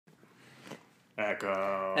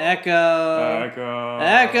Echo. Echo. Echo.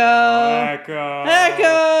 Echo. Echo.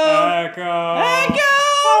 Echo. Echo.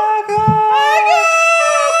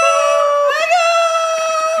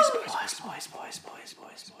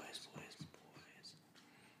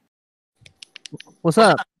 What's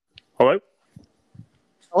up? Hello?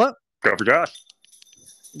 Hello? Go for Josh.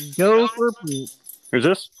 Go for Pete. Who's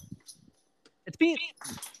this? It's Pete.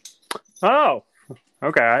 Oh,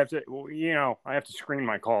 okay. I have to screen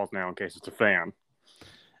my calls now in case it's a fan.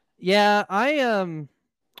 Yeah,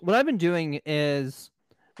 what I've been doing is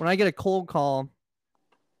when I get a cold call,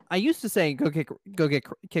 I used to say go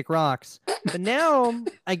kick rocks, but now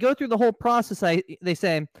I go through the whole process. They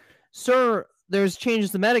say, "Sir, there's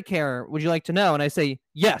changes to Medicare. Would you like to know?" And I say,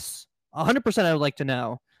 "Yes, 100%. I would like to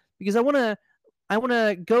know because I want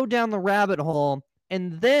to go down the rabbit hole."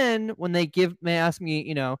 And then when they ask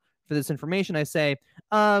me, for this information, I say,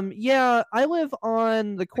 yeah, I live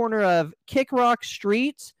on the corner of Kick Rock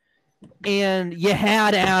Street and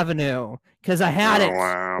Yehad Avenue because I had it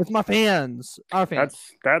with my fans, our fans.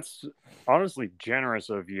 That's honestly generous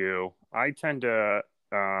of you. I tend to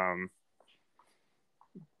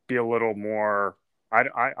be a little more.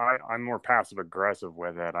 I'm more passive aggressive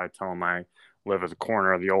with it. I tell them I live at the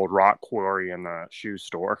corner of the old rock quarry and the shoe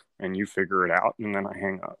store, and you figure it out, and then I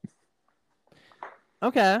hang up.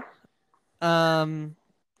 Okay. I don't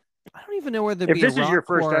even know where there'd if be this a is your rock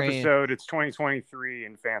first quarry. episode, it's 2023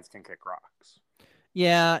 and fans can kick rocks.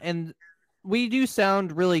 Yeah, and we do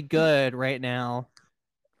sound really good right now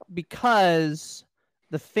because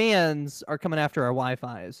the fans are coming after our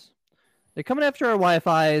Wi-Fis. They're coming after our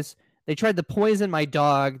Wi-Fis. They tried to poison my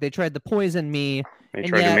dog. They tried to poison me. They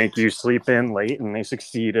tried to make you sleep in late, and they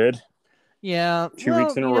succeeded. Yeah, 2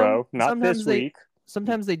 weeks in a row. Not this week.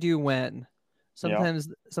 Sometimes they do win.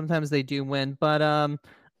 Sometimes they do win. But I'm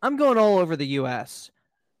going all over the U.S.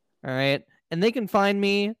 All right, and they can find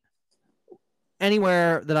me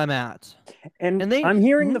anywhere that I'm at. And I'm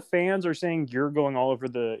hearing the fans are saying you're going all over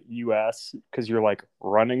the U.S. because you're like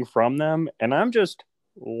running from them, and I'm just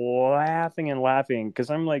laughing because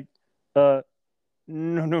I'm like, no.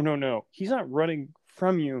 He's not running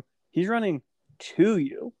from you. He's running to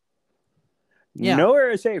you. Yeah. Nowhere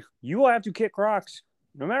is safe. You will have to kick rocks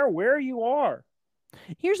no matter where you are.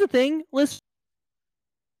 Here's the thing, listen.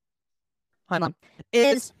 Hi, Mom.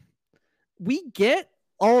 Is we get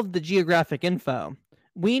all of the geographic info.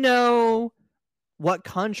 We know what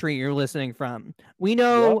country you're listening from. We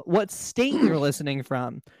know what state you're listening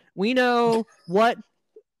from. We know what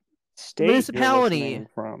state municipality.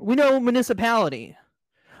 We know municipality.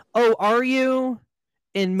 Oh, are you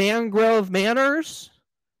in Mangrove Manors?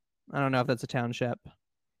 I don't know if that's a township.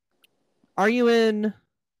 Are you in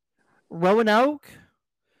Roanoke?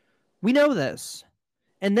 We know this.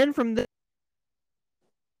 And then from the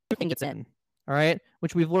everything gets in. All right?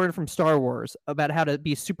 Which we've learned from Star Wars about how to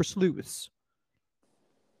be super sleuths.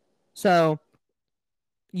 So,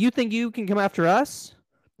 you think you can come after us?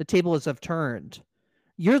 The tables have turned.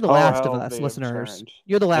 You're the last of us, listeners.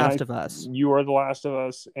 You're the last of us. You are the last of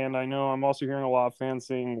us. And I know I'm also hearing a lot of fans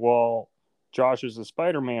saying, well, Josh is a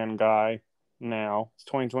Spider-Man guy now. It's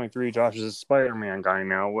 2023. Josh is a Spider-Man guy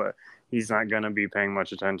now. He's not going to be paying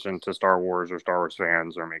much attention to Star Wars or Star Wars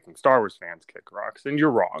fans or making Star Wars fans kick rocks. And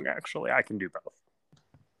you're wrong, actually. I can do both.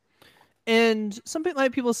 And some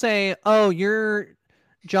people say, oh, you're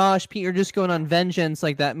Josh, Pete, you're just going on vengeance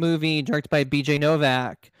like that movie directed by BJ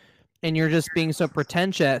Novak. And you're just being so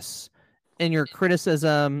pretentious in your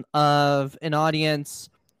criticism of an audience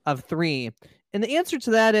of 3. And the answer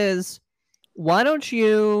to that is, why don't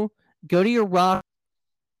you go to your rock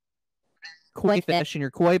koi fish in your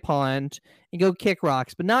koi pond and go kick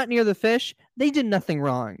rocks, but not near the fish? They did nothing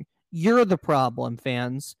wrong. You're the problem,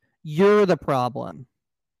 fans. You're the problem.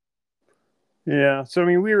 Yeah, so I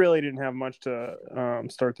mean, we really didn't have much to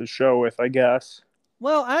start the show with, I guess.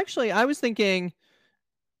 Well, actually, I was thinking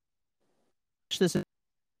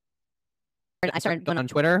I started going on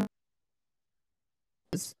Twitter.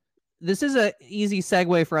 This is an easy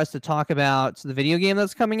segue for us to talk about the video game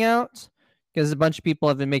that's coming out, because a bunch of people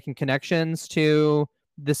have been making connections to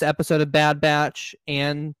this episode of Bad Batch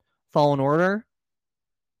and Fallen Order.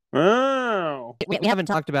 Oh, we haven't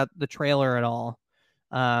talked about the trailer at all.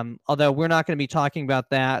 Although we're not going to be talking about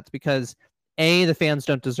that because A, the fans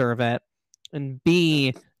don't deserve it, and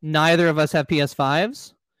B, neither of us have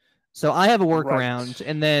PS5s. So I have a workaround,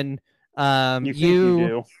 and then you think you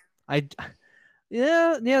do.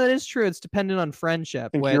 Yeah, that is true. It's dependent on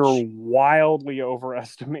friendship. I think you're wildly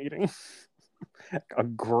overestimating a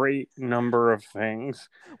great number of things.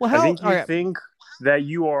 Well, I think you think that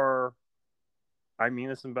you are, I mean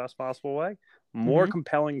this in the best possible way, more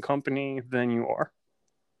compelling company than you are.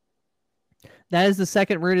 That is the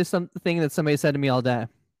second rudest thing that somebody said to me all day.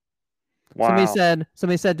 Wow.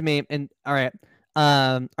 Somebody said to me, and all right,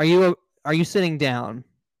 are you sitting down?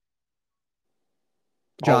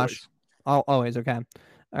 Josh. Always. Okay. All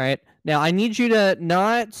right. Now I need you to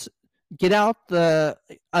not get out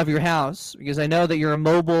of your house, because I know that you're a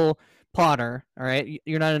mobile potter. All right.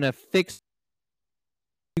 You're not in a fixed.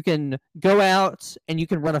 You can go out and you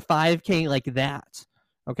can run a 5K like that.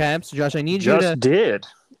 Okay. So Josh, I need you to. Just did.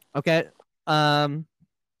 Okay.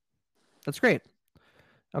 That's great.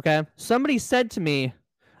 Okay. Somebody said to me,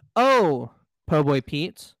 "Oh, Po' Boy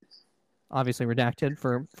Pete," obviously redacted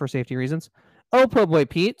for safety reasons. "Oh, Po' Boy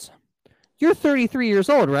Pete, you're 33 years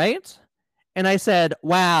old, right?" And I said,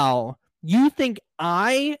 "Wow, you think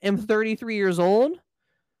I am 33 years old?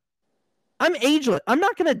 I'm ageless. I'm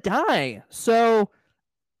not gonna die. So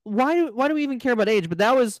why do we even care about age?" But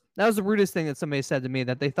that was the rudest thing that somebody said to me,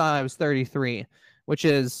 that they thought I was 33, which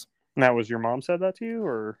is. That was your mom said that to you,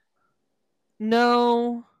 or?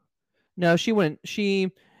 No, she wouldn't.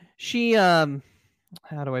 She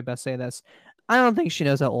how do I best say this? I don't think she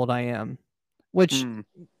knows how old I am, which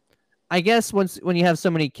I guess when you have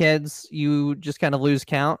so many kids, you just kind of lose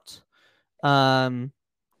count. But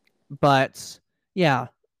yeah,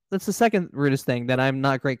 that's the second rudest thing, that I'm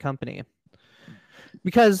not great company.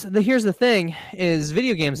 Because here's the thing: is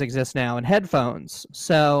video games exist now and headphones,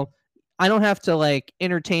 so I don't have to like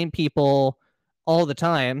entertain people all the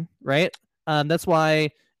time, right? That's why,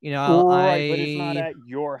 right, but it's not at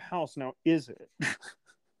your house now, is it?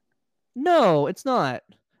 No, it's not.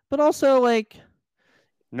 But also, like,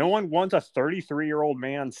 no one wants a 33-year-old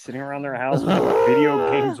man sitting around their house playing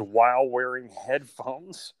video games while wearing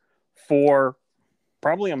headphones for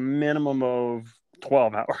probably a minimum of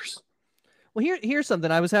 12 hours. Well, here's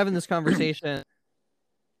something. I was having this conversation,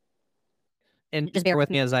 and just bear with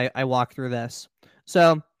me as I walk through this.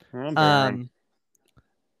 So,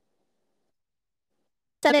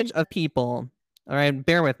 percentage of people, all right,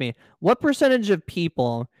 bear with me. What percentage of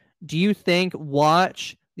people do you think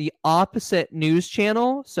watch the opposite news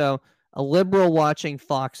channel? So a liberal watching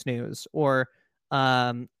Fox News, or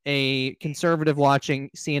a conservative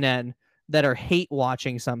watching CNN, that are hate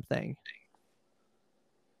watching something?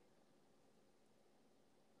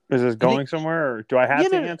 Is this going somewhere, or do I have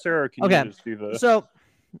to answer, or can you just do the... So,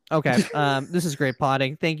 okay, this is great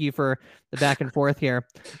potting. Thank you for the back and forth here.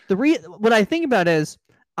 What I think about is,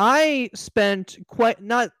 I spent quite,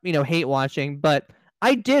 not, hate watching, but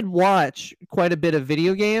I did watch quite a bit of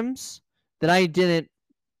video games that I didn't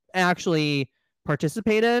actually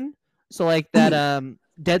participate in. So like that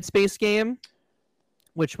Dead Space game,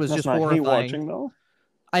 which was just horrifying. Hate watching, though.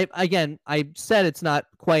 I said it's not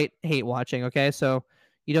quite hate watching, okay? So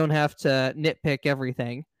you don't have to nitpick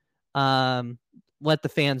everything. Let the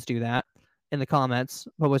fans do that in the comments.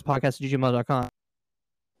 Po'boysPodcast@gmail.com.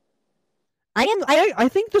 I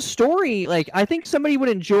think the story, like, I think somebody would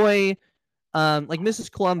enjoy, like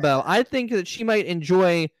Mrs. Columbo. I think that she might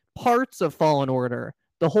enjoy parts of Fallen Order.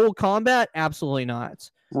 The whole combat, absolutely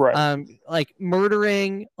not. Right. Like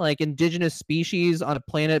murdering like indigenous species on a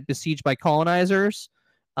planet besieged by colonizers.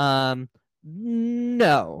 No.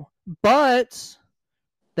 But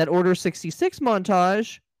that Order 66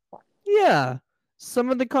 montage, yeah. Some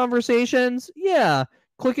of the conversations, yeah.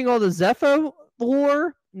 Clicking all the Zepho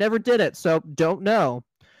lore, never did it, so don't know.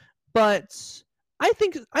 But I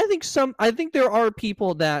think there are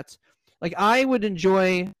people that, like, I would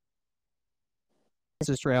enjoy. This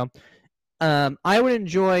is true. I would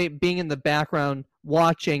enjoy being in the background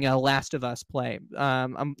watching Last of Us play.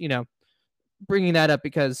 I'm bringing that up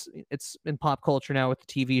because it's in pop culture now with the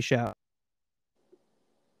TV show.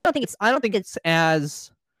 I don't think it's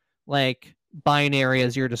as like binary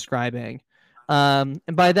as you're describing. And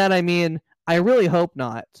by that I mean I really hope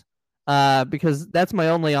not. Because that's my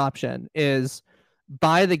only option, is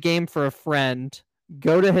buy the game for a friend,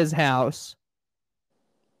 go to his house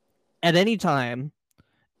at any time,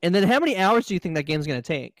 and then how many hours do you think that game's going to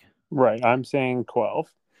take? Right, I'm saying 12.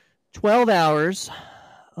 12 hours.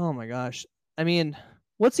 Oh my gosh. I mean,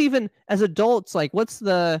 what's even, as adults, like, what's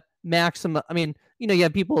the maximum? I mean, you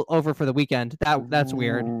have people over for the weekend. That's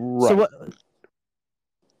weird. Right.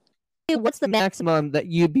 So what's the maximum that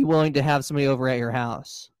you'd be willing to have somebody over at your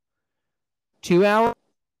house? 2 hours?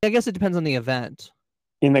 I guess it depends on the event.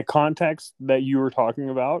 In the context that you were talking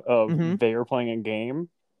about, of they are playing a game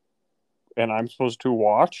and I'm supposed to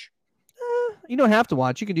watch. You don't have to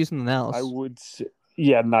watch. You can do something else. I would say,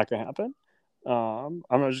 yeah, not going to happen. I'm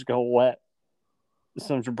not just going to let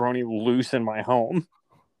some jabroni loose in my home.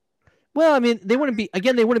 Well, I mean, they would be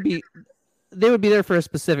there for a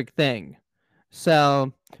specific thing.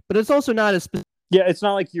 So, but it's also not as Yeah, it's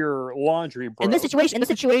not like your laundry broke. in this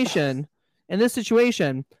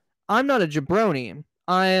situation, I'm not a jabroni.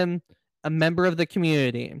 I am a member of the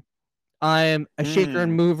community. I am a shaker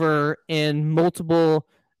and mover in multiple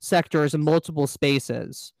sectors and multiple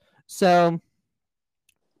spaces. So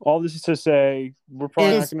all this is to say, we're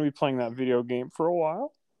probably not going to be playing that video game for a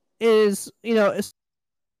while. You're going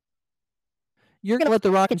to let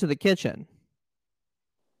The Rock into the kitchen.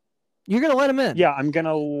 You're going to let him in. Yeah, I'm going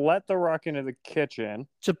to let The Rock into the kitchen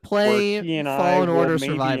to play Fallen Order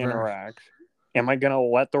Survivor. Interact. Am I going to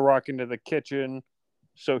let The Rock into the kitchen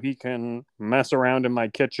so he can mess around in my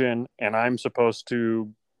kitchen and I'm supposed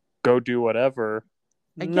to go do whatever?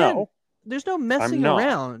 Again, no. There's no messing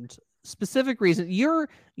around. Specific reason.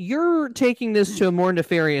 You're taking this to a more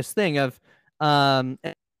nefarious thing of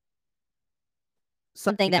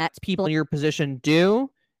something that people in your position do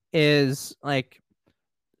is like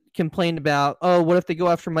complain about, oh, what if they go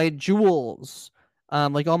after my jewels,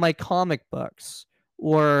 like all my comic books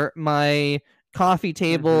or my coffee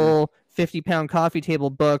table, 50-pound coffee table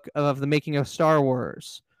book of the making of Star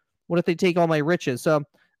Wars? What if they take all my riches? So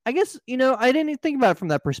I guess, I didn't even think about it from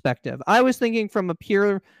that perspective. I was thinking from a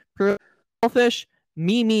pure selfish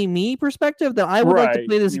me perspective that I would like to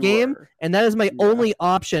play this game, and that is my only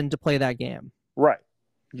option to play that game. Right.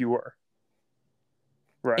 You were.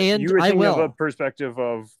 Right. And you were thinking I will. of a perspective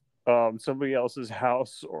of somebody else's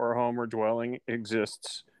house or home or dwelling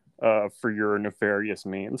exists for your nefarious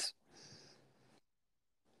means.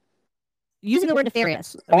 Using the word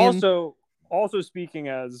nefarious. Also speaking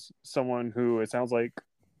as someone who it sounds like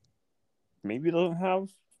maybe doesn't have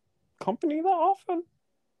company that often.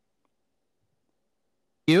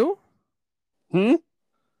 You?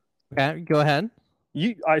 Okay, go ahead.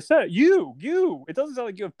 I said you. It doesn't sound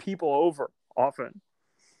like you have people over often.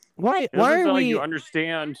 Why are we? Like you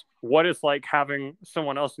understand what it's like having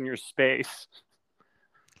someone else in your space,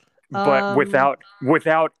 but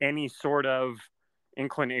without any sort of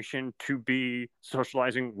inclination to be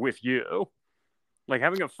socializing with you. Like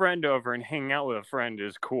having a friend over and hanging out with a friend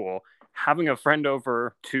is cool. Having a friend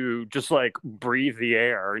over to just like breathe the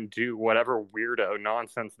air and do whatever weirdo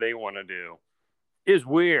nonsense they want to do is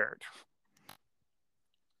weird.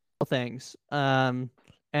 Things.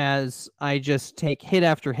 As I just take hit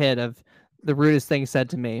after hit of the rudest thing said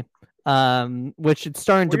to me, which it's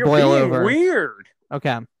starting to boil over. Weird.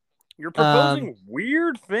 Okay. You're proposing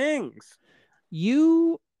weird things.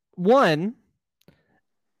 In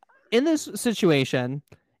this situation,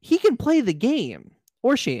 he can play the game,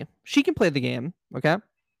 or she can play the game. Okay.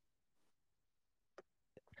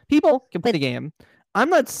 People can play the game. I'm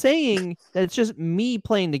not saying that it's just me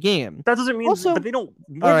playing the game. That doesn't mean. Also, but they don't.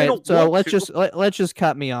 All right, so let's just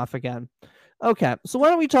cut me off again. Okay, so why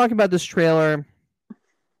don't we talk about this trailer?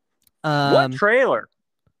 What trailer?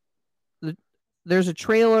 There's a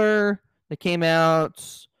trailer that came out.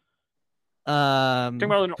 Talking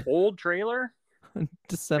about an old trailer.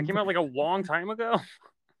 December. It came out like a long time ago.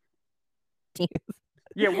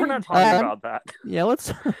 Yeah, we're not talking about that. Yeah,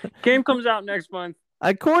 let's. Game comes out next month.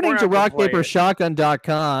 According to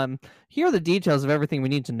RockPaperShotgun.com, here are the details of everything we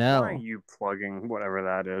need to know. Why are you plugging whatever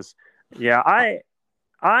that is? Yeah, I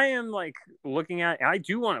am like looking at. I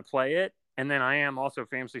do want to play it, and then I am also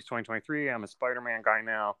Famously 2023. I'm a Spider-Man guy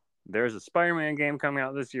now. There's a Spider-Man game coming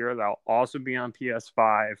out this year that'll also be on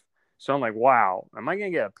PS5. So I'm like, wow, am I gonna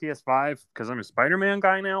get a PS5 because I'm a Spider-Man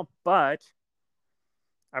guy now? But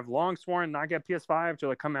I've long sworn not get PS5 till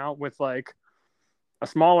they come out with like a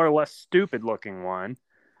smaller, less stupid-looking one.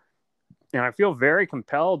 And I feel very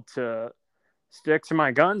compelled to stick to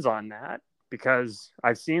my guns on that because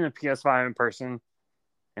I've seen a PS5 in person,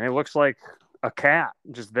 and it looks like a cat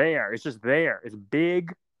just there. It's just there. It's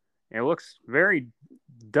big, and it looks very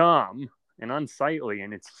dumb and unsightly,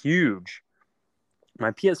 and it's huge. My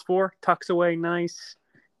PS4 tucks away nice.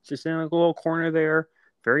 It's just in a little corner there.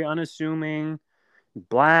 Very unassuming.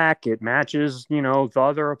 Black, it matches, the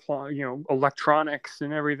other, electronics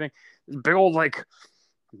and everything. This big old, like,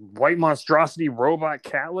 white monstrosity robot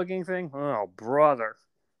cat looking thing. Oh, brother.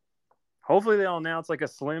 Hopefully they'll announce, like, a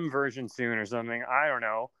slim version soon or something. I don't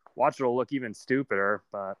know. Watch it'll look even stupider,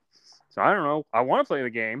 but... So, I don't know. I want to play the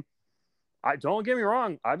game. Don't get me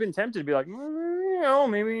wrong. I've been tempted to be like,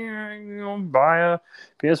 maybe, buy a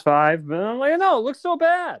PS5. But I'm like, no, it looks so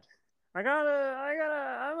bad. I'm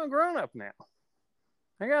a grown-up now.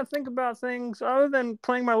 I gotta think about things other than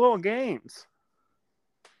playing my little games.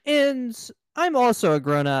 And I'm also a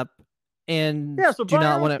grown-up, and so do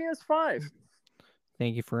not want to PS5.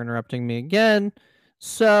 Thank you for interrupting me again.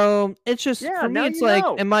 So it's just for me. It's like,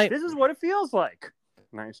 this is what it feels like.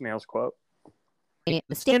 Nice Nails quote. the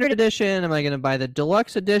standard edition? Am I going to buy the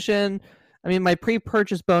deluxe edition? I mean, my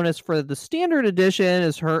pre-purchase bonus for the standard edition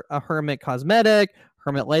is a Hermit cosmetic,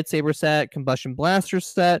 Hermit lightsaber set, combustion blaster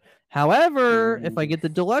set. However, if I get the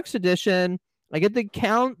deluxe edition, I get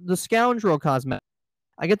the scoundrel cosmetic.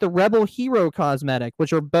 I get the rebel hero cosmetic,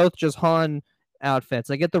 which are both just Han outfits.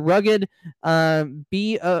 I get the rugged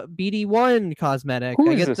BD1 cosmetic. Who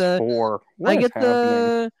I is get this the for?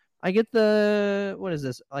 I get the what is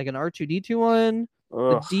this? Like an R2D2 one?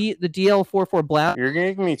 Ugh. The DL44 Blast. You're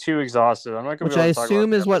making me too exhausted. I'm not gonna Which be I able to talk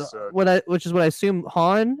assume about is the episode. which is what I assume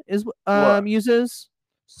Han is uses.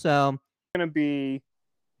 So it's gonna be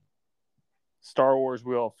Star Wars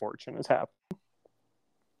Wheel of Fortune is happening.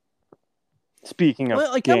 Speaking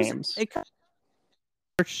of games, it comes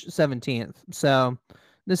March 17th. So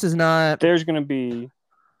this is not. There's gonna be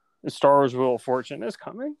the Star Wars Wheel of Fortune is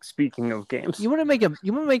coming. Speaking of games, You want to make a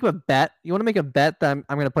bet? You want to make a bet that I'm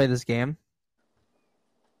going to play this game?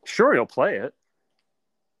 Sure, you'll play it.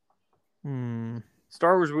 Hmm.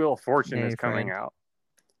 Star Wars Wheel of Fortune is coming out.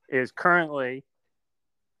 It is currently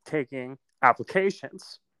taking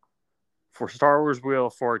applications for Star Wars Wheel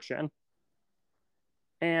of Fortune.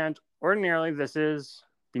 And ordinarily, this is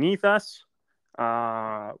beneath us.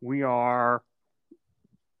 We are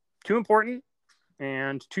too important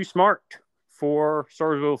and too smart for Star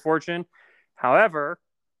Wars Wheel of Fortune. However,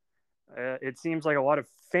 it seems like a lot of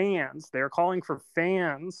fans, they're calling for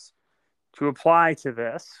fans to apply to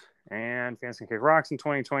this. And Fans Can Kick Rocks in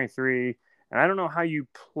 2023. And I don't know how you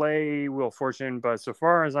play Wheel of Fortune, but so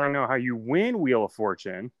far as I know, how you win Wheel of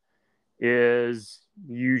Fortune is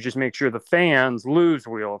you just make sure the fans lose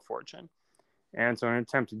Wheel of Fortune. And so in an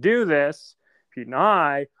attempt to do this, Pete and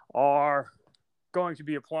I are going to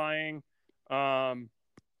be applying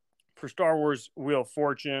for Star Wars Wheel of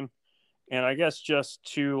Fortune. And I guess just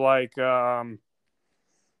to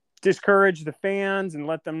discourage the fans and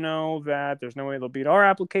let them know that there's no way they'll beat our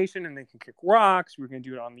application and they can kick rocks, we're going to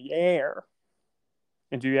do it on the air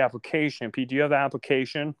and do the application. Pete, do you have the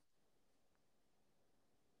application?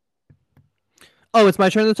 Oh, it's my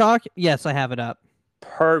turn to talk? Yes, I have it up.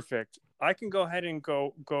 Perfect. I can go ahead and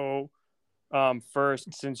go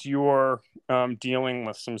first since you're dealing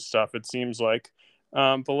with some stuff, it seems like.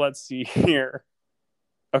 But let's see here.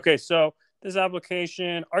 Okay, so this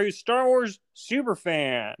application, are you a Star Wars super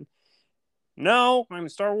fan? No, I'm a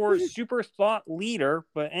Star Wars super thought leader,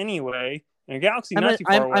 but anyway, in a galaxy not too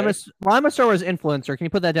far away. I'm a Star Wars influencer. Can you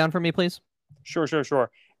put that down for me, please? Sure.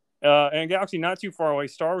 In a galaxy not too far away,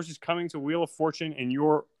 Star Wars is coming to Wheel of Fortune, and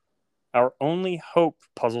you're our only hope,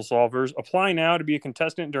 puzzle solvers. Apply now to be a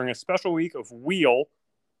contestant during a special week of Wheel,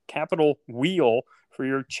 capital Wheel, for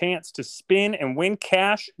your chance to spin and win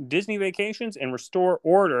cash, Disney vacations, and restore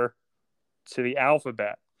order to the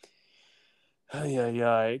alphabet.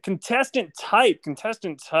 Contestant type.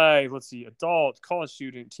 Let's see. Adult, college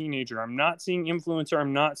student, teenager. I'm not seeing influencer.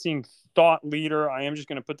 I'm not seeing thought leader. I am just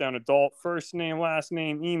going to put down adult. First name, last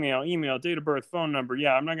name, email, date of birth, phone number.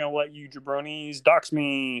 Yeah, I'm not going to let you jabronis dox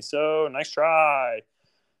me. So nice try.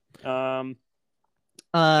 You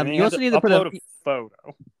also need to put a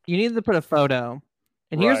photo. You need to put a photo.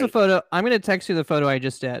 And here's the photo. I'm going to text you the photo I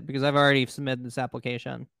just did because I've already submitted this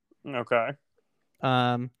application. Okay.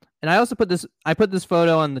 And I also put this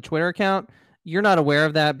photo on the Twitter account. You're not aware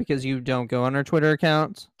of that because you don't go on our Twitter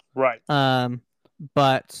account. Right.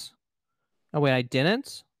 But oh wait, I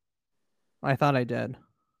didn't. I thought I did.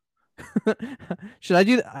 Should I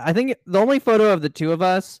do? I think the only photo of the two of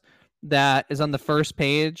us that is on the first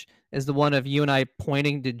page is the one of you and I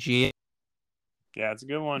pointing to G. Yeah, it's a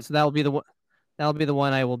good one. So that'll be the one. That'll be the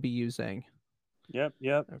one I will be using. Yep.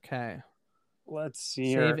 Okay. Let's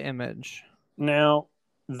see Save here. image. Now,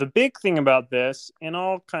 the big thing about this, and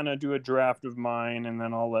I'll kind of do a draft of mine, and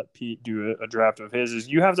then I'll let Pete do a draft of his, is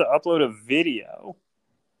you have to upload a video.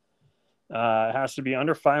 It has to be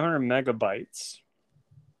under 500 megabytes.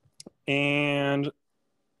 And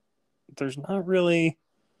there's not really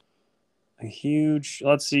a huge...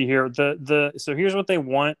 Let's see here. So here's what they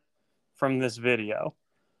want from this video.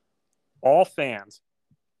 All fans,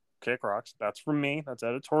 kick rocks. That's from me. That's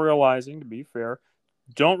editorializing, to be fair.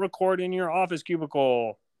 Don't record in your office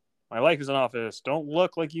cubicle. My life is an office. Don't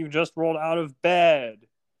look like you just rolled out of bed.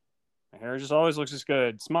 My hair just always looks as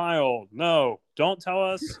good. Smile. No. Don't tell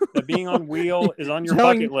us that being on Wheel is on your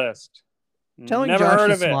bucket list. Telling Never Josh heard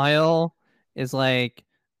to of it. smile is like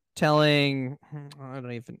telling... I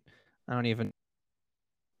don't even...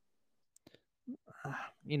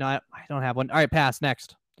 I don't have one. All right, pass.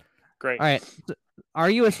 Next. Great. All right. Are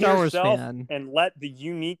you a Star Wars yourself fan? And let the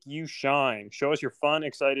unique you shine. Show us your fun,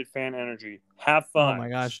 excited fan energy. Have fun. Oh my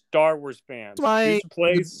gosh. Star Wars fans. My Choose a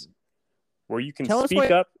place where you can Tell us speak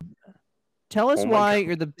why- up. Tell us Oh my why God.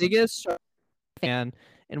 you're the biggest Star Wars fan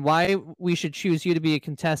and why we should choose you to be a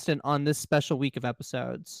contestant on this special week of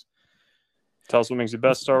episodes. Tell us what makes you the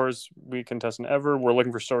best Star Wars Week contestant ever. We're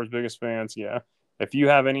looking for Star Wars biggest fans. Yeah. If you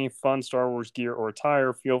have any fun Star Wars gear or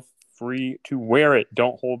attire, feel free to wear it.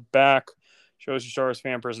 Don't hold back. Show us your Star Wars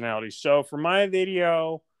fan personality. So for my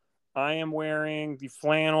video, I am wearing the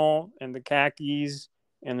flannel and the khakis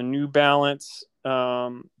and the New Balance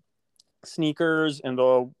sneakers and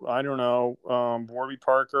the, I don't know, Warby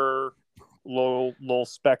Parker little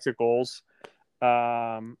spectacles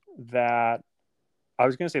that I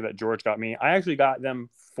was going to say that George got me. I actually got them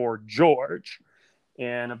for George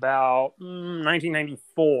in about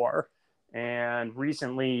 1994. And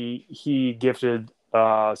recently he gifted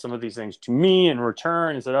some of these things to me in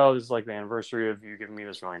return and said, oh, this is like the anniversary of you giving me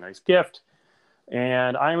this really nice gift.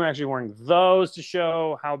 And I'm actually wearing those to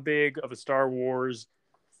show how big of a Star Wars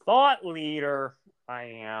thought leader I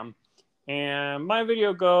am. And my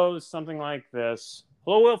video goes something like this.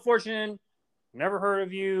 Hello, Will Fortune. Never heard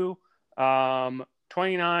of you.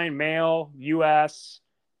 29, male, U.S.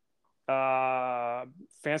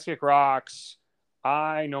 Fans Kick Rocks.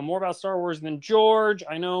 I know more about Star Wars than George.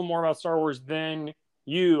 I know more about Star Wars than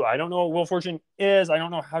you. I don't know what Will Fortune is. I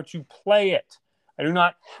don't know how to play it. I do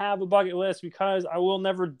not have a bucket list because I will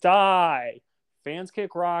never die. Fans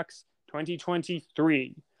Kick Rocks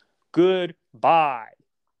 2023. Goodbye.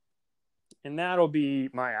 And that'll be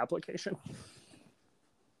my application.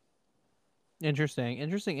 Interesting.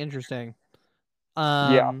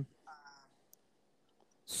 Yeah.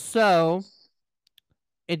 So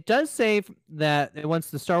it does say that it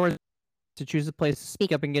wants the Star Wars to choose a place to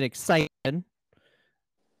speak up and get excited.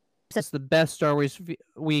 It's the best Star Wars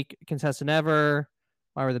Week contestant ever.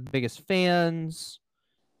 Why we're the biggest fans,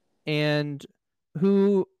 and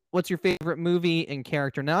what's your favorite movie and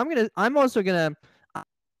character? Now I'm not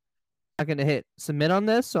gonna hit submit on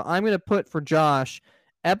this, so I'm gonna put for Josh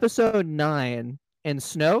episode 9 and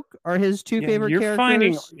Snoke are his two favorite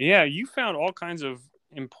characters. You found all kinds of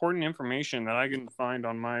important information that I can find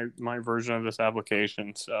on my version of this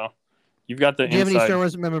application. So you've got the Do you have any Star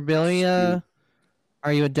Wars memorabilia?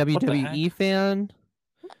 Are you a WWE fan?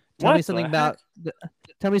 Tell me something about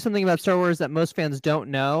Star Wars that most fans don't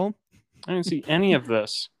know. I didn't see any of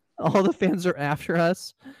this. All the fans are after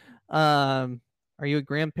us. Are you a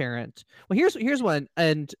grandparent? Well, here's one.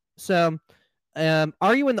 And so,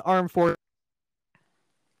 are you in the armed force?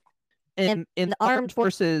 In the armed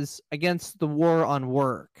forces against the war on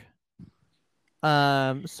work.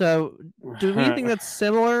 So do we think that's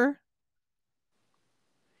similar?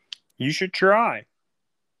 You should try.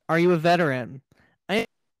 Are you a veteran? I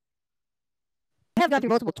have gone through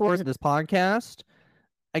multiple tours of this podcast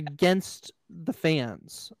against the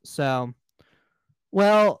fans. So,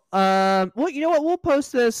 well, you know what? We'll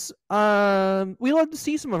post this. We love to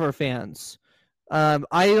see some of our fans. I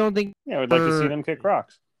don't think. Yeah, we'd like to see them kick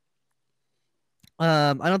rocks.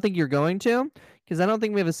 I don't think you're going to, because I don't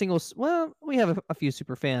think we have a single. Well, we have a few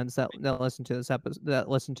super fans that listen to this episode, that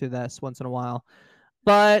listen to this once in a while,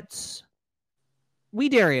 but we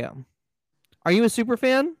dare you. Are you a super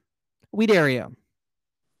fan? We dare you.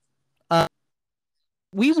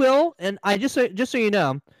 We will, and I just so you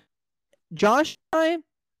know, Josh and I are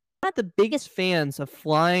not the biggest fans of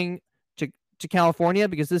flying to California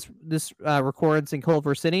because this records in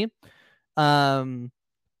Culver City.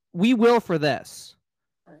 We will for this.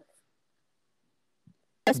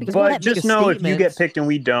 But just know if you get picked and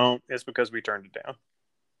we don't, it's because we turned it down.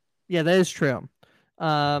 Yeah, that is true.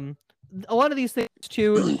 A lot of these things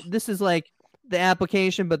too, this is like the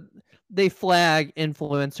application, but they flag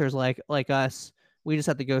influencers like us. We just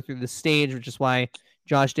have to go through the stage, which is why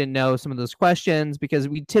Josh didn't know some of those questions, because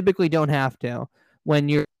we typically don't have to when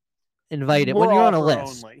you're invited. When you're on a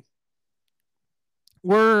list. Only.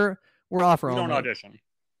 We're offer only. We don't only. audition.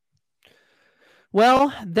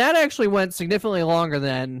 Well, that actually went significantly longer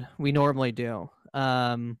than we normally do.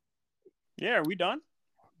 Yeah, are we done?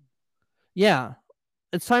 Yeah.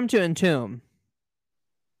 It's time to entomb.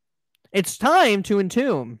 It's time to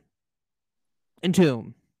entomb.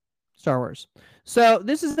 Entomb. Star Wars. So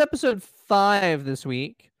this is episode 5 this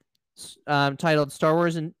week, titled Star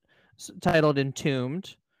Wars and titled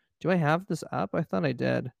Entombed. Do I have this up? I thought I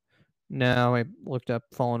did. No, I looked up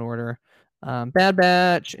Fallen Order. Bad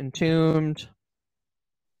Batch, Entombed.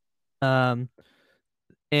 And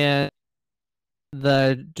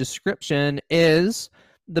the description is: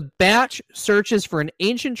 the batch searches for an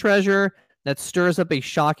ancient treasure that stirs up a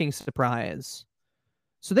shocking surprise.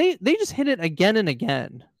 So they just hit it again and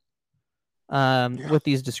again with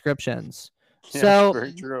these descriptions. Yeah, so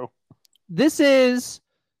very true. This is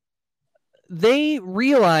they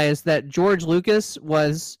realized that George Lucas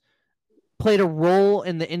played a role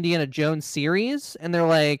in the Indiana Jones series, and they're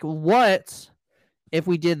like, what if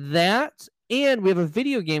we did that, and we have a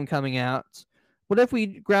video game coming out? What if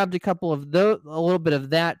we grabbed a little bit of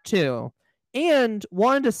that too? And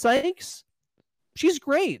Wanda Sykes, she's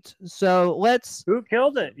great. So Who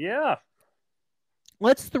killed it? Yeah.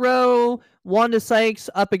 let's throw Wanda Sykes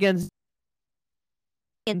up against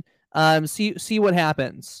and see what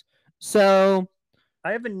happens. So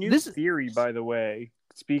I have a new theory, by the way.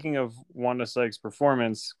 Speaking of Wanda Sykes'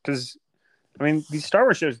 performance, because I mean, these Star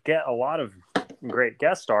Wars shows get a lot of great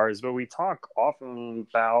guest stars, but we talk often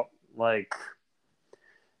about, like,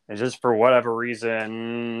 and just for whatever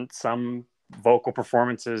reason, some vocal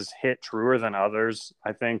performances hit truer than others,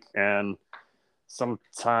 I think. And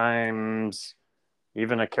sometimes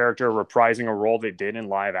even a character reprising a role they did in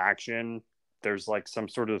live action, there's like some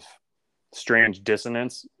sort of strange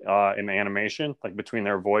dissonance in the animation, like between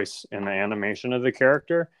their voice and the animation of the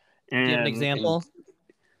character. And, do you have an example?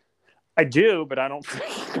 I do, but I don't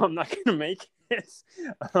think I'm not going to make it.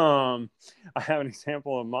 I have an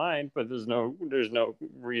example in mind, but there's no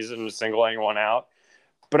reason to single anyone out.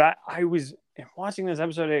 But I was watching this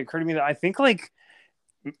episode. It occurred to me that I think like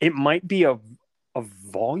it might be a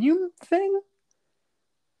volume thing,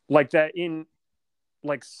 like that in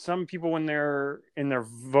like some people when they're in their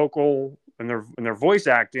vocal and their voice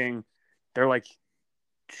acting, they're like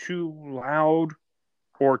too loud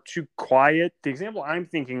or too quiet. The example I'm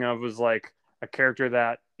thinking of was like a character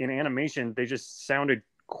that in animation they just sounded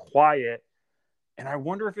quiet, and I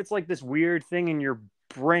wonder if it's like this weird thing in your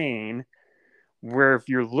brain where if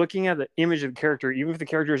you're looking at the image of the character, even if the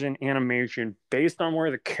character is in animation, based on where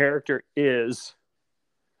the character is,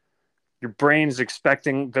 your brain is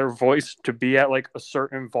expecting their voice to be at like a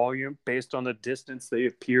certain volume based on the distance they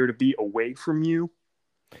appear to be away from you.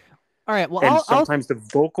 All right. Well, and sometimes the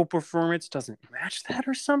vocal performance doesn't match that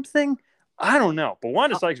or something. I don't know. But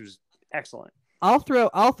Wanda Sykes was excellent. I'll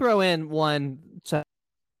throw in one to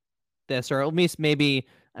this, or at least maybe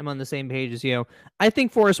I'm on the same page as you. I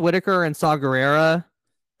think Forrest Whitaker and Saw Gerrera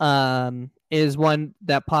is one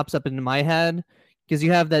that pops up into my head because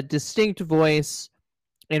you have that distinct voice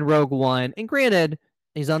in Rogue One. And granted,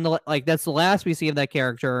 he's on the like that's the last we see of that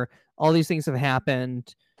character. All these things have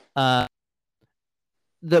happened. What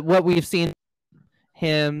we've seen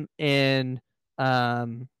him in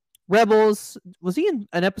Rebels, was he in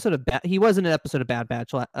an episode of he was in an episode of Bad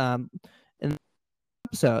Batch in the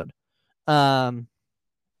episode.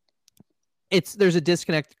 There's a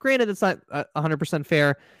disconnect. Granted, it's not 100%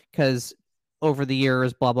 fair because over the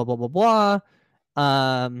years, blah blah blah blah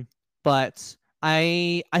blah. But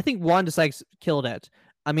I think Wanda Sykes killed it.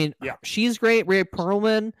 I mean, yeah, she's great. Rhea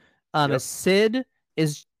Perlman as Sid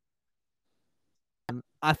is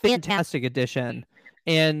a fantastic addition,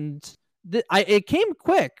 and it came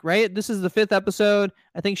quick, right? This is the 5th episode.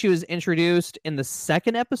 I think she was introduced in the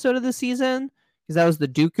 2nd episode of the season because that was the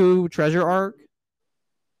Dooku treasure arc.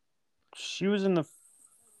 She was in the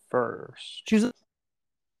 1st.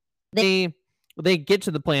 They get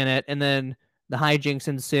to the planet and then the hijinks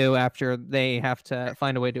ensue after they have to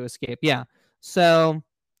find a way to escape. Yeah. So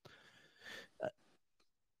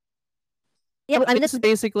yeah, I mean, this is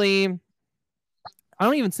basically, I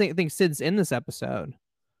don't even think Sid's in this episode.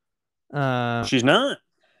 She's not.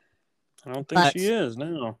 I don't think she is,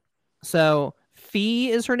 no. So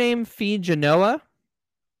Fee is her name, Fee Genoa.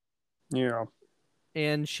 Yeah.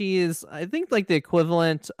 And she is, I think, like the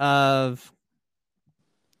equivalent of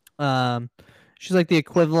she's like the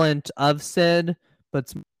equivalent of Sid,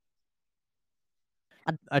 but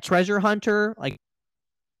a treasure hunter. Like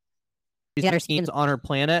she's got her schemes on her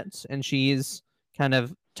planet, and she's kind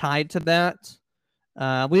of tied to that.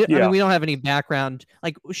 I mean, we don't have any background.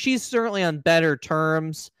 Like she's certainly on better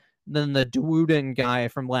terms than the Dwooden guy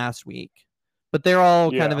from last week, but they're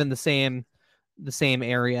all kind of in the same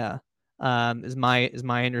area. Is my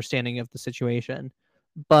understanding of the situation.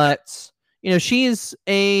 But you know, she's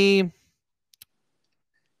a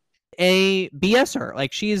BSer.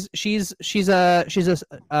 Like she's a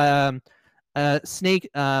snake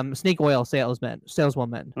oil saleswoman.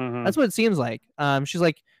 Mm-hmm. That's what it seems like. She's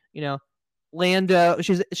like, you know, Lando.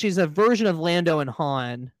 She's a version of Lando and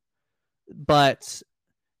Han, but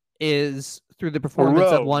is through the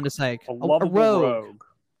performance of Wanda Sykes, a rogue.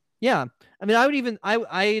 Yeah, I mean,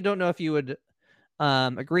 I don't know if you would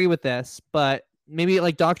agree with this, but maybe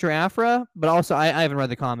like Dr. Aphra, but also I haven't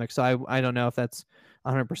read the comics, so I don't know if that's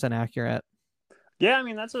 100% accurate. Yeah, I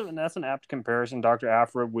mean that's an apt comparison. Dr.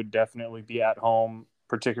 Aphra would definitely be at home,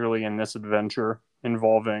 particularly in this adventure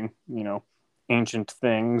involving, you know, ancient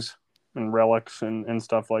things and relics and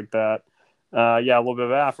stuff like that. Yeah, a little bit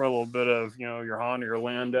of Afro, a little bit of, your Honda, your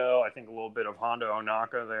Lando. I think a little bit of Honda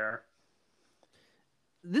Onaka there.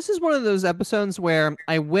 This is one of those episodes where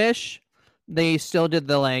I wish they still did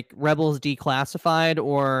the like Rebels Declassified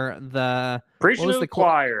or the Preaching to the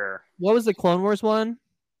choir. What was the Clone Wars one?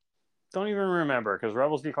 Don't even remember, because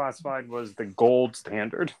Rebels Declassified was the gold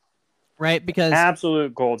standard. Right, because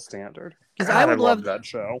absolute gold standard. Because I would love that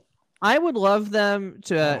show. I would love them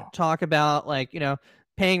to talk about like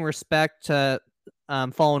paying respect to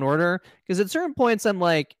Fallen Order, because at certain points I'm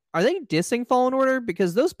like, are they dissing Fallen Order?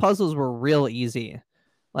 Because those puzzles were real easy.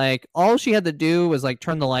 Like all she had to do was like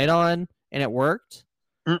turn the light on and it worked.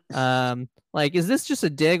 Like, is this just a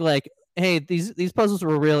dig? Like, hey, these puzzles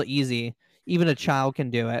were real easy. Even a child can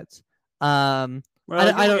do it. Well,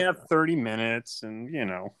 I don't have 30 minutes,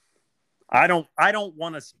 and I don't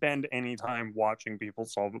want to spend any time watching people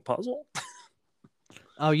solve a puzzle.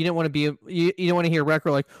 Oh, you didn't want to be you don't want to hear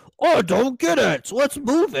Wrecker like, oh, don't get it. Let's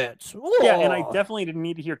move it. Oh. Yeah, and I definitely didn't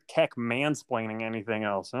need to hear Tech mansplaining anything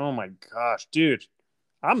else. Oh my gosh, dude.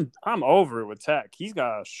 I'm over it with Tech. He's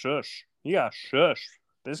got to shush. He got to shush.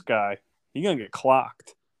 This guy, he's gonna get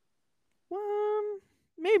clocked.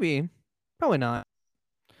 Maybe, probably not.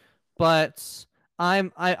 But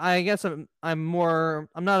I guess I'm more.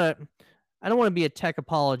 I'm not a. I don't want to be a Tech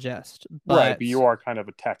apologist. But, right, but you are kind of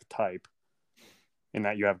a Tech type, in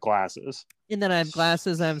that you have glasses. In that I have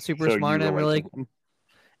glasses, I'm super smart, and I'm really cool,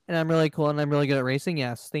 and I'm really good at racing.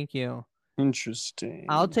 Yes, thank you. Interesting.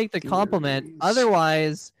 I'll take the compliment.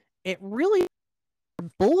 Otherwise, it really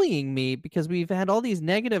bullying me, because we've had all these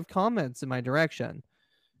negative comments in my direction,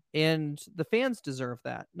 and the fans deserve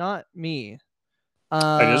that, not me.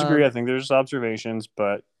 I disagree. I think there's observations,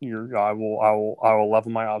 but I will level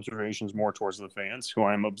my observations more towards the fans, who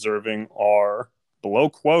I'm observing are below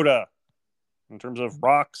quota in terms of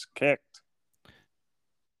rocks kicked.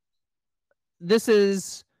 This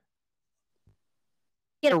is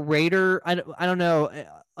a Raider. I don't know.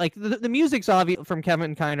 Like the music's obvious from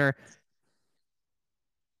Kevin Kiner.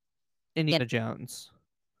 Indiana Jones.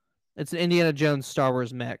 It's an Indiana Jones Star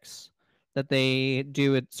Wars mix that they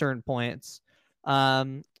do at certain points.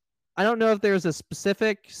 I don't know if there's a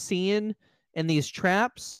specific scene in these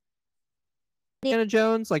traps. Indiana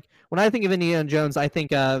Jones, like when I think of Indiana Jones, I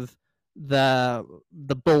think of the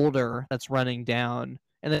boulder that's running down,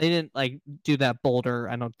 and they didn't like do that boulder,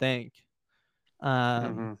 I don't think.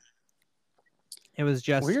 It was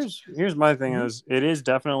just. Well, here's my thing: is it is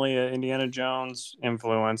definitely an Indiana Jones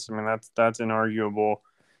influence. I mean, that's inarguable.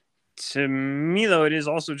 To me, though, it is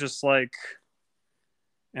also just like,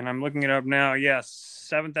 and I'm looking it up now. Yes,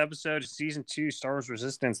 7th episode of season 2, Star Wars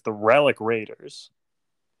Resistance, the Relic Raiders,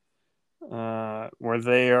 where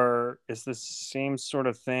they are. It's the same sort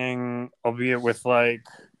of thing, albeit with like.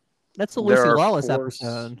 That's the Lucy Lawless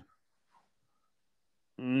episode.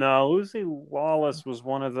 No, Lucy Lawless was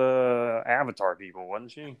one of the Avatar people,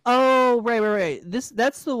 wasn't she? Oh, right.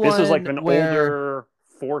 That's the one. This was like an older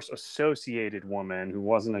Force associated woman who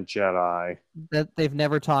wasn't a Jedi that they've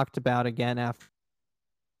never talked about again after.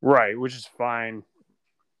 Right, which is fine.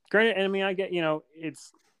 Granted, I mean, I get,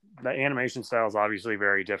 it's the animation style is obviously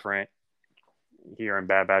very different here in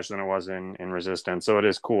Bad Batch than it was in Resistance, so it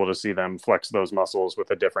is cool to see them flex those muscles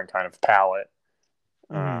with a different kind of palette.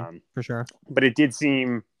 For sure. But it did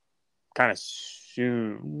seem kind of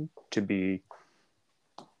soon to be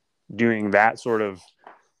doing that sort of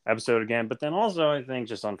episode again. But then also, I think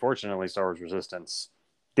just unfortunately, Star Wars Resistance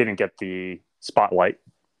didn't get the spotlight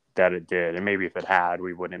that it did. And maybe if it had,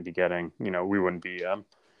 we wouldn't be getting, we wouldn't be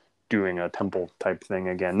doing a temple type thing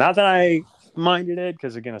again. Not that I minded it,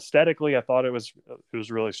 because again, aesthetically, I thought it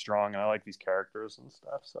was really strong, and I like these characters and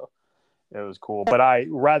stuff. So it was cool. But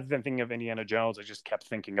rather than thinking of Indiana Jones, I just kept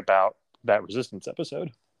thinking about that Resistance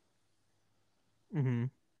episode.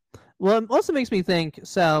 Well, it also makes me think,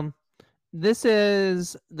 so this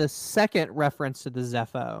is the second reference to the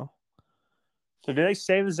Zepho. So did they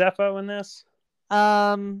say the Zepho in this?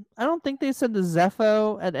 I don't think they said the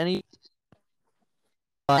Zepho at any.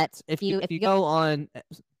 But if you go on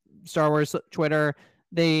Star Wars Twitter,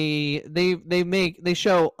 they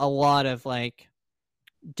show a lot of like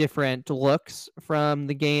different looks from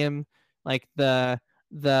the game, like the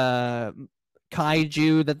kaiju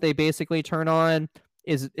that they basically turn on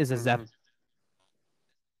is a Zepho.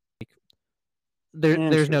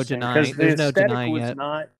 There's no denying. There's no denying it.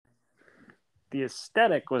 The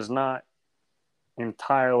aesthetic was not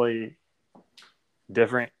entirely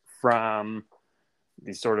different from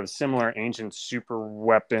the sort of similar ancient super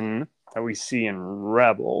weapon that we see in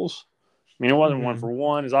Rebels. I mean, it wasn't one for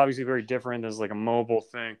one. It's obviously very different. There's like a mobile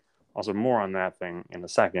thing. Also, more on that thing in a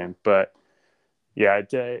second. But Yeah,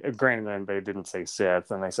 granted, then they didn't say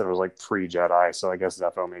Sith, and they said it was like pre-Jedi, so I guess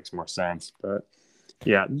Zepho makes more sense. But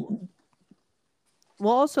yeah,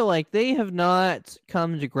 Well, also like they have not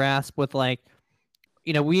come to grasp with like,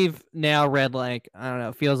 we've now read like, I don't know,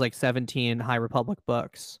 it feels like 17 High Republic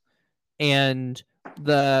books, and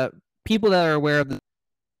the people that are aware of this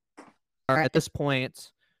are at this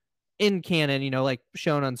point in canon, like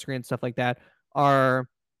shown on screen, stuff like that, are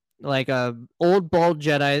like a old bald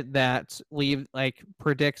Jedi that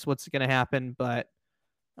predicts what's gonna happen, but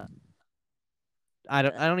I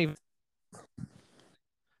don't even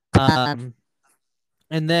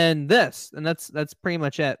and then this, and that's pretty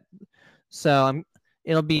much it. So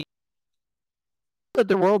it'll be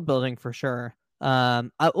the world building for sure. I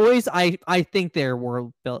think they're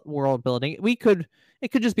world building. It could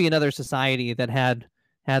just be another society that had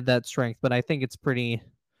that strength, but I think it's pretty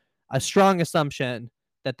a strong assumption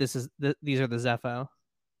that these are the Zepho.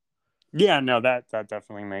 yeah, no, that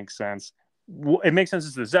definitely makes sense. It makes sense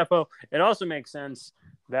it's the Zepho. It also makes sense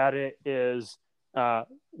that it is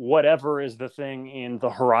whatever is the thing in the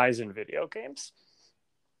Horizon video games.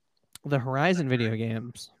 The Horizon video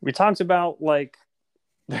games. We talked about like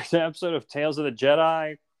there's an episode of Tales of the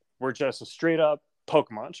Jedi where just a straight up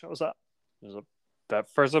Pokemon shows up. That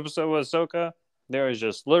first episode was Ahsoka. There is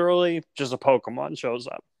just literally just a Pokemon shows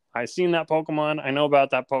up. I seen that Pokemon. I know about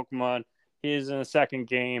that Pokemon. He is in the second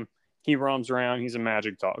game. He roams around. He's a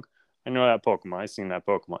magic dog. I know that Pokemon. I seen that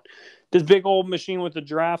Pokemon. This big old machine with the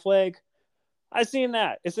giraffe leg. I seen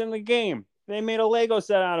that. It's in the game. They made a Lego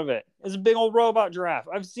set out of it. It's a big old robot giraffe.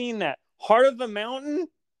 I've seen that. Heart of the Mountain.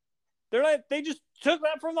 They just took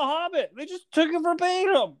that from The Hobbit. They just took it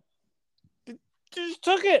verbatim. They just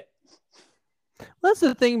took it. That's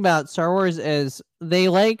the thing about Star Wars is they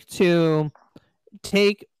like to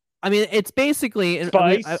take. I mean, it's basically.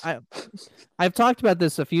 I've talked about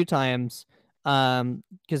this a few times,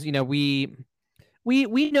 because we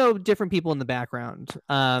know different people in the background.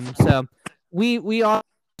 So we all have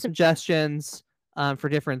suggestions for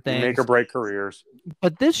different things. Make or break careers.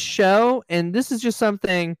 But this show, and this is just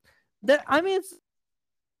something that it's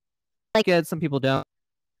like it. Some people don't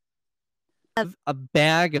have a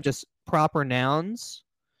bag of just proper nouns,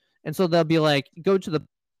 and so they'll be like, go to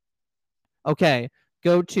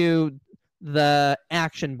the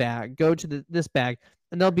action bag, go to this bag,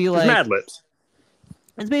 and they'll be like Mad Libs.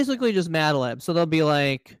 It's basically just Mad Lib. So they'll be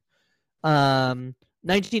like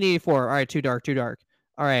 1984, all right, too dark.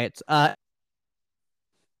 All right, yeah,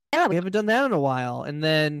 we haven't done that in a while, and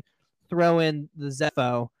then throw in the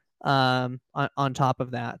Zepho on top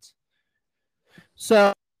of that.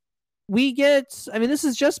 So we get, this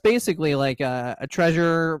is just basically like a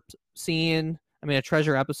treasure scene. A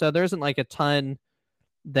treasure episode. There isn't like a ton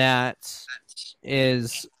that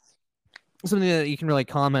is something that you can really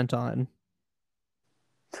comment on.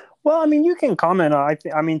 Well, you can comment on.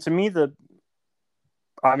 To me,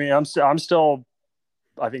 I'm still.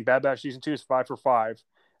 I think Bad Batch season 2 is 5 for 5.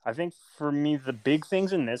 I think for me, the big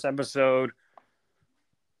things in this episode.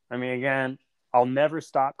 Again, I'll never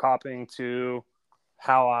stop copping to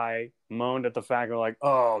how I moaned at the fact of like,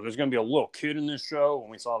 oh, there's going to be a little kid in this show when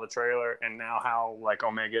we saw the trailer, and now how like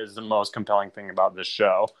Omega is the most compelling thing about this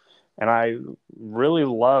show. And I really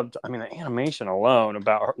loved, the animation alone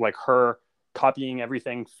about her copying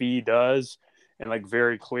everything Fee does and like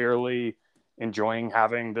very clearly enjoying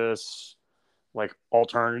having this like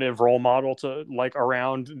alternative role model to like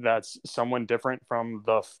around that's someone different from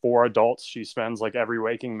the 4 adults she spends like every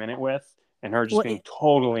waking minute with. And her just being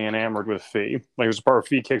totally enamored with Fee. Like, there's a part where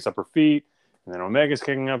Fee kicks up her feet, and then Omega's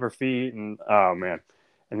kicking up her feet, and oh, man.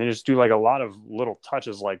 And they just do, like, a lot of little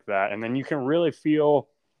touches like that. And then you can really feel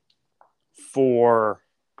for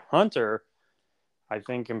Hunter, I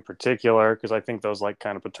think, in particular, because I think those, like,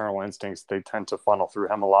 kind of paternal instincts, they tend to funnel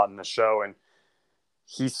through him a lot in the show. And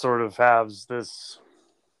he sort of has this,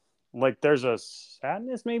 like, there's a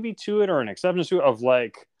sadness maybe to it or an acceptance to it of,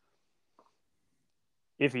 like,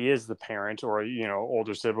 if he is the parent or,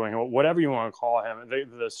 older sibling, whatever you want to call him,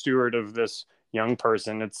 the steward of this young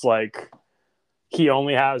person, it's like he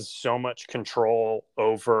only has so much control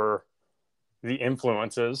over the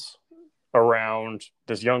influences around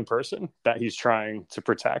this young person that he's trying to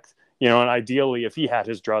protect. And ideally, if he had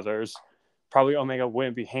his druthers, probably Omega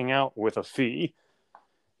wouldn't be hanging out with a Fee,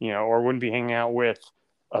 or wouldn't be hanging out with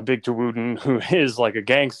a Big Tawudin who is like a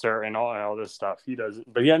gangster and all this stuff. He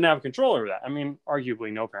doesn't, but he doesn't have control over that.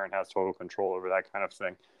 Arguably no parent has total control over that kind of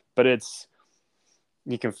thing, but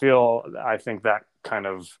you can feel, I think, that kind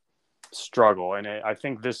of struggle. And I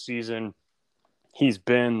think this season he's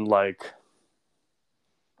been like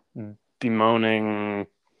bemoaning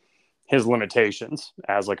his limitations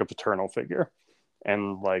as like a paternal figure.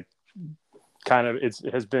 and like kind of it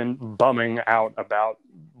has been bumming out about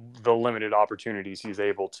the limited opportunities he's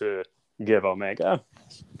able to give Omega,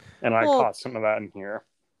 and I caught some of that in here.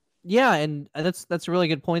 Yeah, and that's a really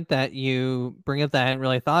good point that you bring up that I hadn't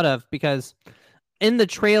really thought of, because in the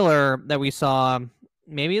trailer that we saw,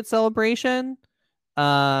 maybe it's Celebration,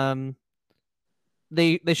 they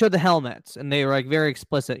showed the helmets and they were like very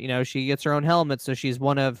explicit. You know, she gets her own helmet, so she's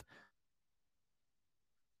one of.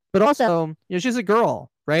 But also, you know, she's a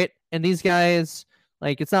girl, right? And these guys,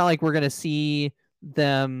 like, it's not like we're gonna see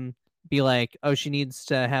them be like, oh, she needs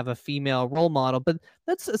to have a female role model, but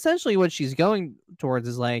that's essentially what she's going towards,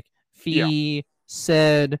 is like Fee,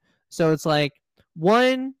 Sid. So it's like,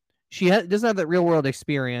 one, she doesn't have that real world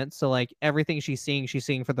experience, so like everything she's seeing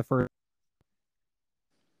for the first.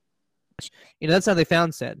 You know, that's how they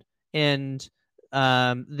found Sid, and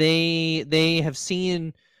they have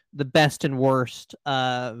seen the best and worst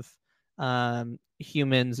of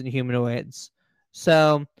humans and humanoids.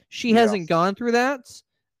 So she hasn't gone through that,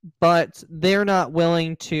 but they're not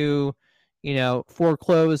willing to, you know,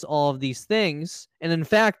 foreclose all of these things. And in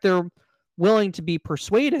fact, they're willing to be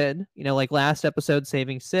persuaded, you know, like last episode,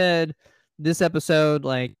 saving Sid, this episode,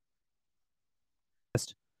 like,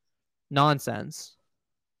 just nonsense.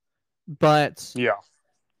 But yeah,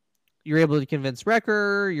 you're able to convince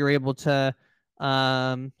Wrecker, you're able to,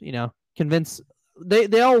 you know, convince,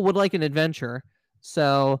 they all would like an adventure.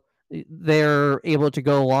 So they're able to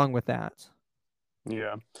go along with that.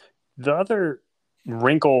 Yeah. The other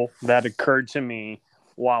wrinkle that occurred to me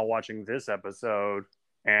while watching this episode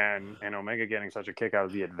and Omega getting such a kick out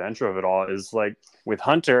of the adventure of it all is like with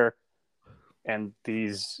Hunter and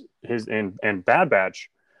and Bad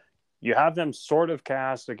Batch, you have them sort of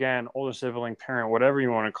cast again, older sibling, parent, whatever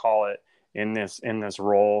you want to call it, in this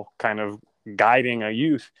role, kind of guiding a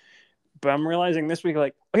youth. But I'm realizing this week,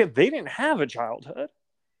 like, okay, they didn't have a childhood.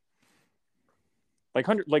 Like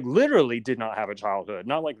Hunter, like literally did not have a childhood.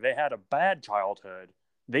 Not like they had a bad childhood.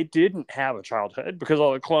 They didn't have a childhood because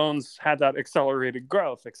all the clones had that accelerated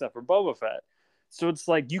growth, except for Boba Fett. So it's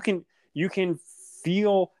like you can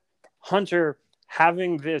feel Hunter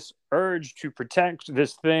having this urge to protect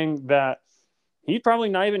this thing that he's probably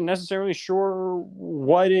not even necessarily sure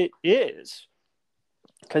what it is.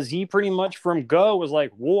 Because he pretty much from go was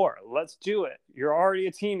like, war, let's do it. You're already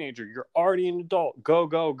a teenager. You're already an adult. Go,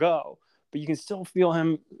 go, go. But you can still feel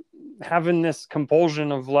him having this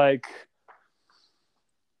compulsion of like,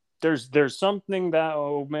 there's something that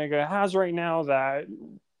Omega has right now that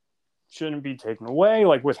shouldn't be taken away,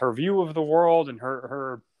 like with her view of the world and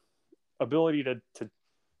her ability to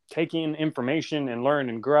take in information and learn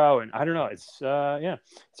and grow. And I don't know, it's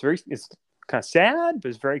it's kind of sad, but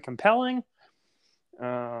it's very compelling.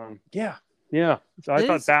 So I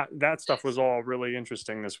thought that stuff was all really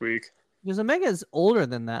interesting this week, because Omega's older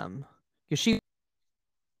than them, because she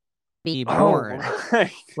be born,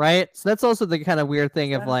 right? So that's also the kind of weird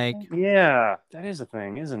thing of like, yeah, that is a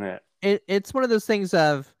thing, isn't it? It's one of those things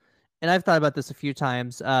of, and I've thought about this a few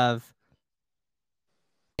times, of,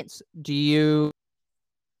 do you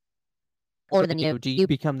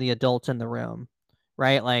become the adult in the room,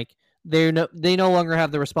 right? Like they no longer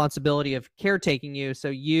have the responsibility of caretaking you, so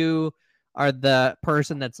you are the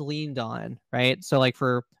person that's leaned on, right? So like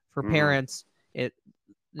for parents,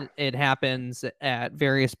 it happens at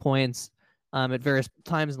various points, at various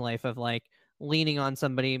times in life, of like leaning on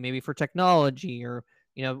somebody, maybe for technology or,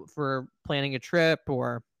 you know, for planning a trip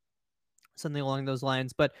or something along those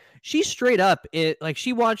lines. But she straight up,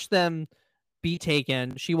 she watched them be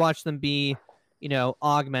taken. She watched them be, you know,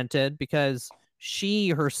 augmented, because she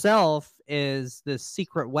herself is this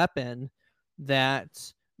secret weapon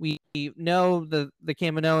that we know the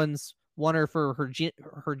Kaminoans want her for her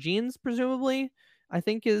genes, presumably, I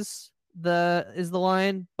think is the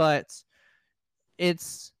line. But she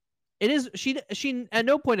at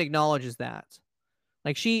no point acknowledges that.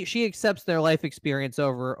 Like she accepts their life experience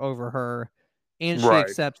over her, and she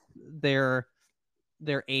accepts their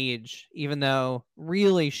age, even though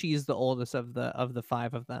really she's the oldest of the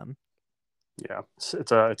five of them. Yeah,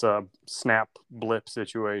 it's a snap blip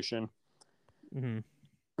situation. Mm-hmm.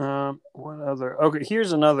 What other? Okay,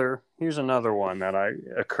 here's another one that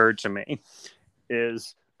occurred to me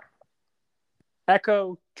is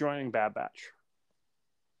Echo joining Bad Batch.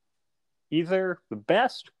 Either the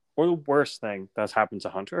best or the worst thing that's happened to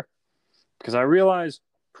Hunter, because I realized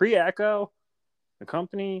pre-Echo, the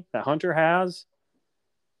company that Hunter has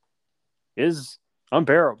is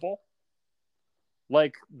unbearable.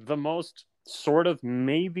 Like the most sort of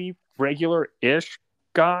maybe regular-ish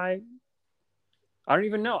guy. I don't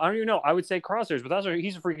even know. I would say Crosshairs, but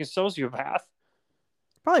he's a freaking sociopath.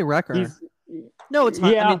 Probably Wrecker. No, it's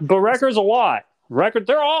yeah, I mean, but Wrecker's a lot. Wrecker,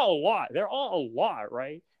 they're all a lot. They're all a lot,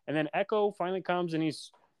 right? And then Echo finally comes and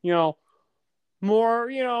he's, you know, more,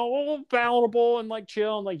 you know, a little palatable and like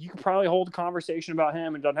chill, and like you could probably hold a conversation about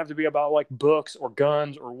him. It doesn't have to be about like books or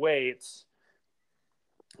guns or weights.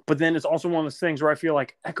 But then it's also one of those things where I feel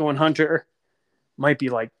like Echo and Hunter might be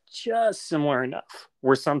like just similar enough.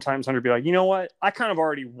 Where sometimes Hunter be like, you know what? I kind of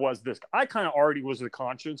already was this. I kind of already was the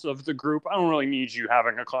conscience of the group. I don't really need you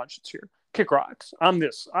having a conscience here. Kick rocks. I'm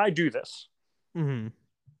this. I do this. mm-hmm.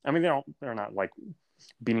 I mean, they're not like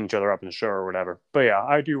beating each other up in the show or whatever. But yeah,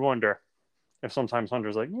 I do wonder if sometimes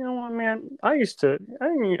Hunter's like, you know what, man, I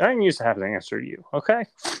didn't used to have to answer to you. Okay,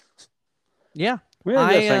 Yeah, we had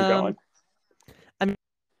this thing going. I mean,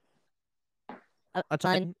 a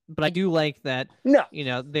time, but I do like that. No, You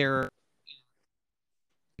know, there are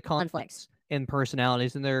conflicts in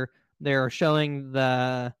personalities, and they're showing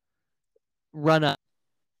the run up.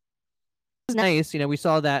 It's nice, you know. We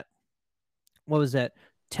saw that. What was it?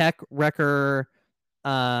 Tech Wrecker,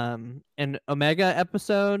 and Omega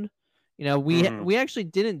episode. You know, we actually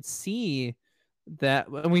didn't see that,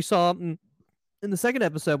 and we saw in the second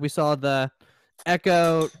episode we saw the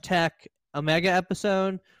Echo Tech Omega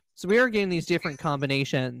episode. So we are getting these different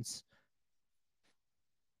combinations,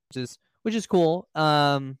 which is cool.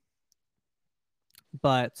 But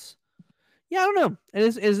yeah, I don't know.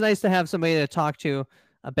 It is nice to have somebody to talk to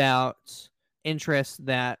about interests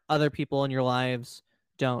that other people in your lives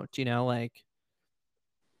don't. You know, like,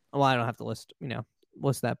 well, I don't have to list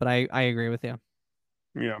that, but I agree with you.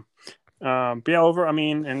 Yeah. But yeah, I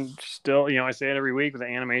mean, and still, you know, I say it every week, but the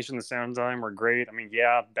animation, the sound design were great. I mean,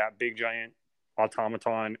 yeah, that big giant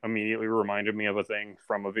automaton immediately reminded me of a thing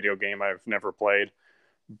from a video game I've never played,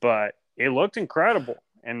 but it looked incredible.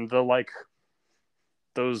 And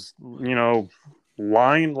those, you know,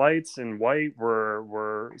 line lights in white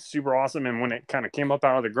were super awesome. And when it kind of came up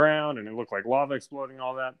out of the ground and it looked like lava exploding,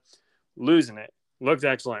 all that, losing it. Looked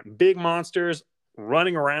excellent. Big monsters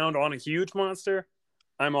running around on a huge monster.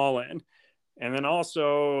 I'm all in. And then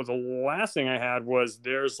also the last thing I had was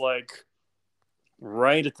there's like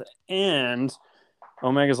right at the end,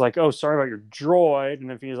 Omega's like, oh, sorry about your droid.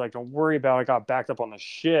 And if he's like, don't worry about it, I got backed up on the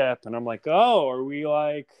ship. And I'm like, oh, are we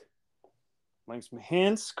like some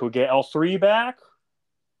hints? Could we get L3 back?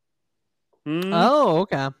 Oh,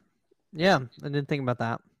 okay. Yeah, I didn't think about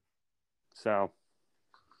that. So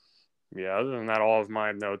yeah, other than that, all of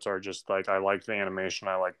my notes are just like I like the animation,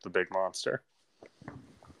 I like the big monster.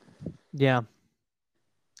 Yeah.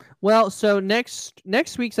 Well, so next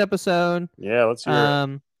week's episode. Yeah, let's hear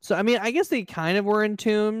it. So I mean, I guess they kind of were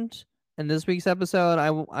entombed in this week's episode.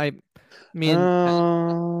 I mean,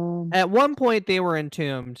 at one point they were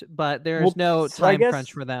entombed, but there's no time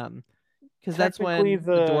crunch for them because that's when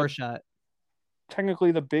the door shut.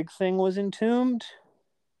 Technically, the big thing was entombed.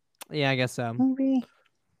 Yeah, I guess so. Maybe.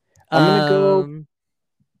 I'm gonna go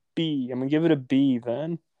B. I'm gonna give it a B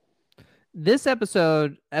then. This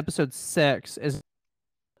episode 6, is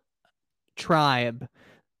Tribe.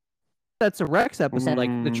 That's a Rex episode,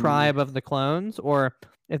 like the Tribe of the Clones, or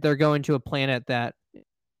if they're going to a planet that.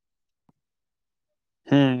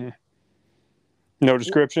 No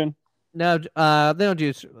description. No, they don't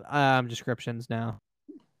do descriptions now.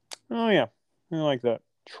 Oh yeah, I like that.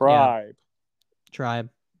 Tribe. Yeah. Tribe.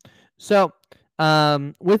 So,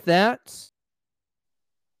 with that,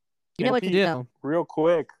 you know what to do. Real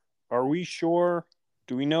quick, are we sure?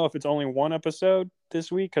 Do we know if it's only one episode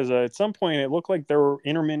this week? Because at some point it looked like there were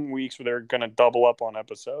intermittent weeks where they're going to double up on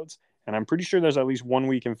episodes. And I'm pretty sure there's at least 1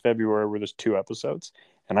 week in February where there's 2 episodes.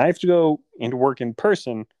 And I have to go into work in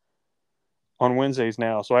person on Wednesdays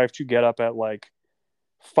now. So I have to get up at like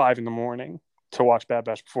 5 a.m. to watch Bad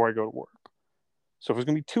Batch before I go to work. So if it's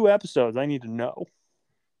going to be 2 episodes, I need to know.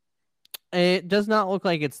 It does not look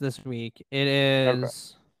like it's this week. It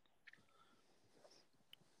is.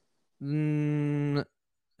 Okay.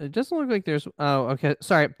 It doesn't look like there's. Oh, okay.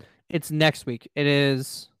 Sorry. It's next week. It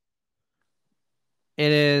is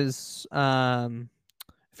February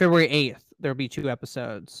 8th. There'll be 2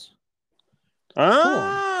 episodes.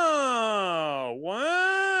 Oh, cool.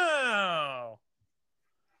 Wow.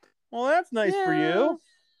 Well, that's nice for you.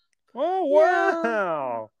 Oh,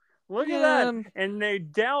 wow. Look at that. And they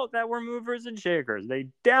doubt that we're movers and shakers. They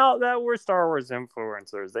doubt that we're Star Wars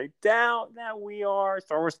influencers. They doubt that we are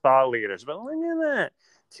Star Wars thought leaders. But look at that.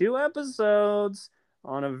 2 episodes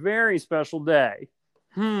on a very special day.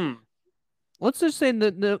 Let's just say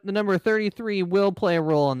the number 33 will play a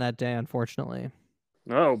role on that day, unfortunately.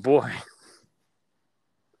 Oh, boy.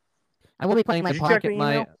 I will be playing my pocket.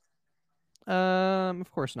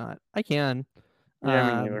 Of course not. I can. Yeah,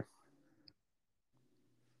 me neither.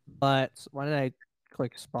 But why did I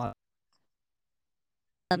click spot?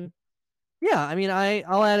 Yeah, I mean,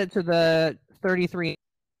 I'll add it to the 33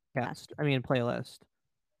 playlist.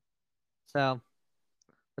 So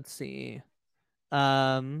let's see.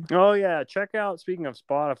 Oh yeah, check out. Speaking of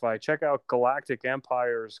Spotify, check out Galactic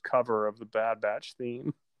Empire's cover of the Bad Batch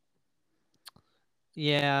theme.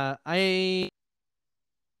 Yeah,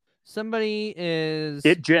 somebody's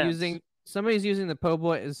using the Po'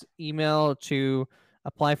 Boys email to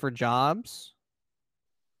apply for jobs.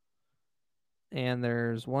 And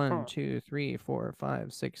there's 1, 2, 3, 4,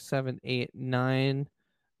 5, 6, 7, 8, 9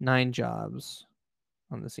 jobs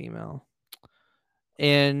on this email.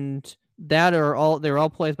 And they're all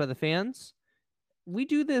placed by the fans. We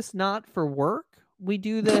do this not for work. We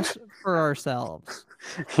do this for ourselves.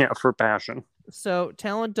 Yeah, for passion. So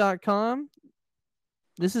talent.com,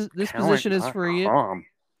 this position is for you.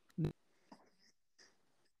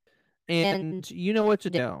 And you know what to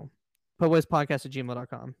do.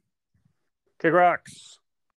 Po'Boyspodcast@gmail.com. Kick rocks.